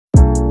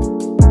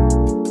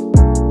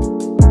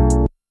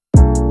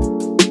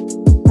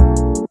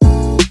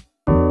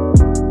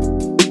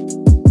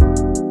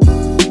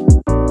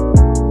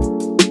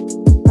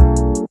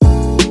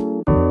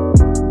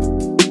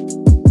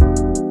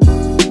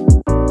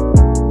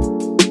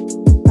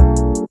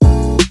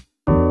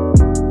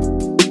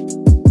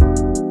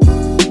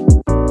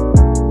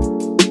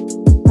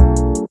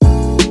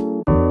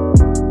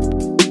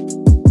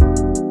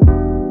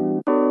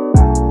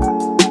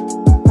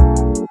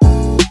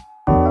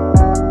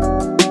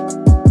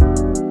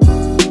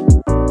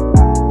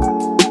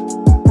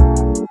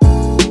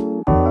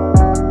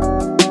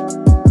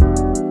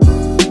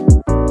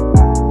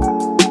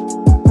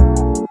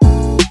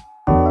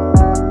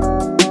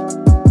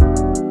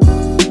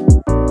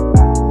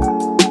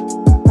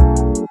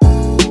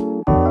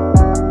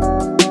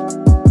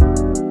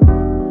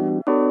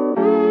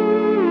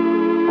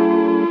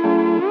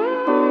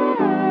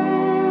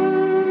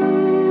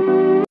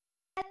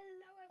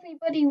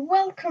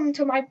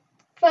to my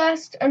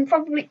first and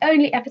probably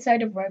only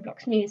episode of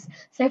Roblox News.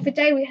 So for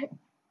today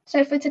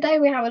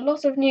we have a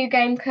lot of new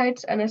game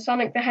codes and a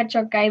Sonic the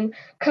Hedgehog game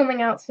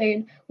coming out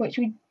soon, which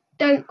we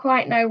don't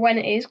quite know when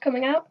it is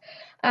coming out.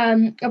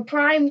 A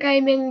Prime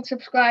Gaming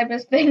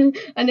subscribers thing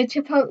and a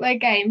Chipotle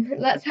game.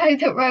 Let's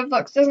hope that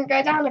Roblox doesn't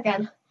go down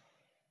again.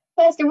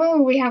 First of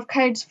all, we have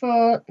codes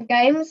for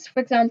games. For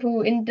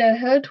example, in the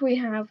hood we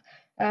have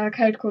a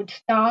code called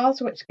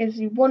Stars, which gives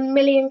you 1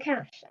 million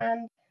cash,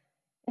 and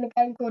in a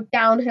game called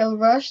Downhill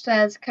Rush,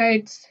 there's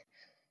codes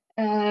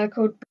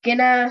called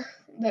Beginner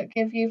that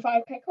give you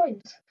 5k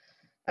coins.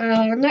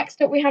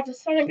 Next up, we have the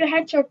Sonic the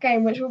Hedgehog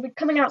game, which will be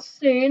coming out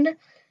soon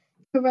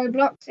for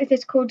Roblox. It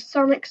is called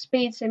Sonic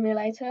Speed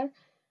Simulator.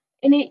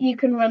 In it, you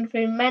can run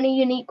through many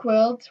unique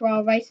worlds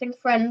while racing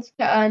friends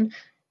to earn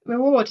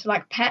rewards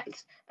like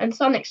pets and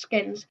Sonic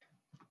skins.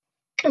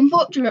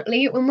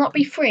 Unfortunately, it will not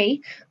be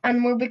free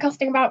and will be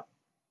costing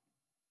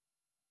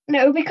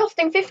it will be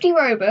costing 50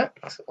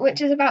 Robux, which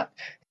is about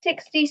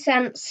 60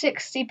 cents,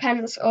 60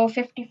 pence, or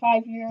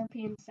 55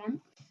 European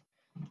cents.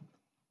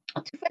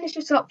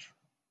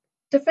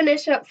 To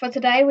finish up for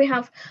today, we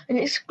have an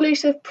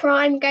exclusive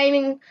Prime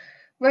Gaming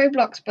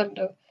Roblox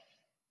bundle.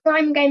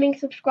 Prime Gaming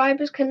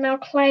subscribers can now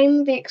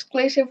claim the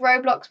exclusive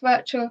Roblox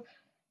Virtual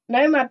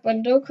Nomad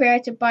bundle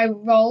created by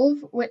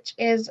Rolv, which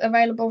is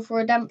available for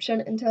redemption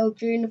until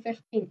June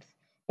 15th.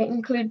 It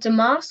includes a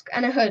mask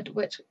and a hood,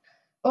 which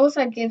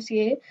also gives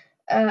you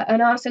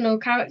an arsenal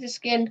character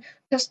skin,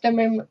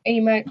 custom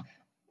emote,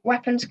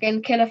 weapon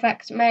skin, kill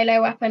effects, melee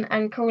weapon,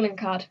 and calling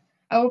card.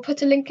 I will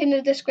put a link in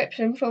the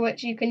description for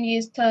which you can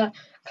use to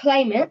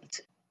claim it.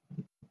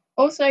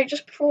 Also,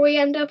 just before we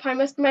end up, I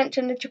must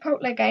mention the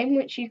Chipotle game,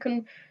 which you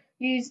can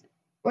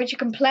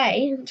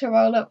play to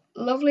roll up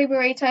lovely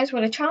burritos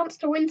with a chance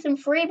to win some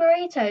free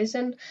burritos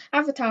and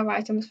avatar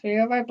items for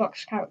your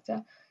Roblox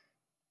character.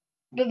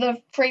 The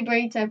free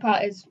burrito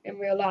part is in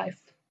real life.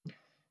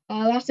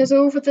 That is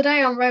all for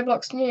today on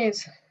Roblox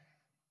News.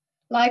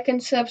 Like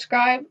and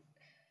subscribe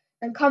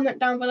and comment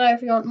down below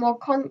if you want more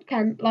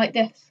content like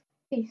this.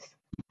 Peace.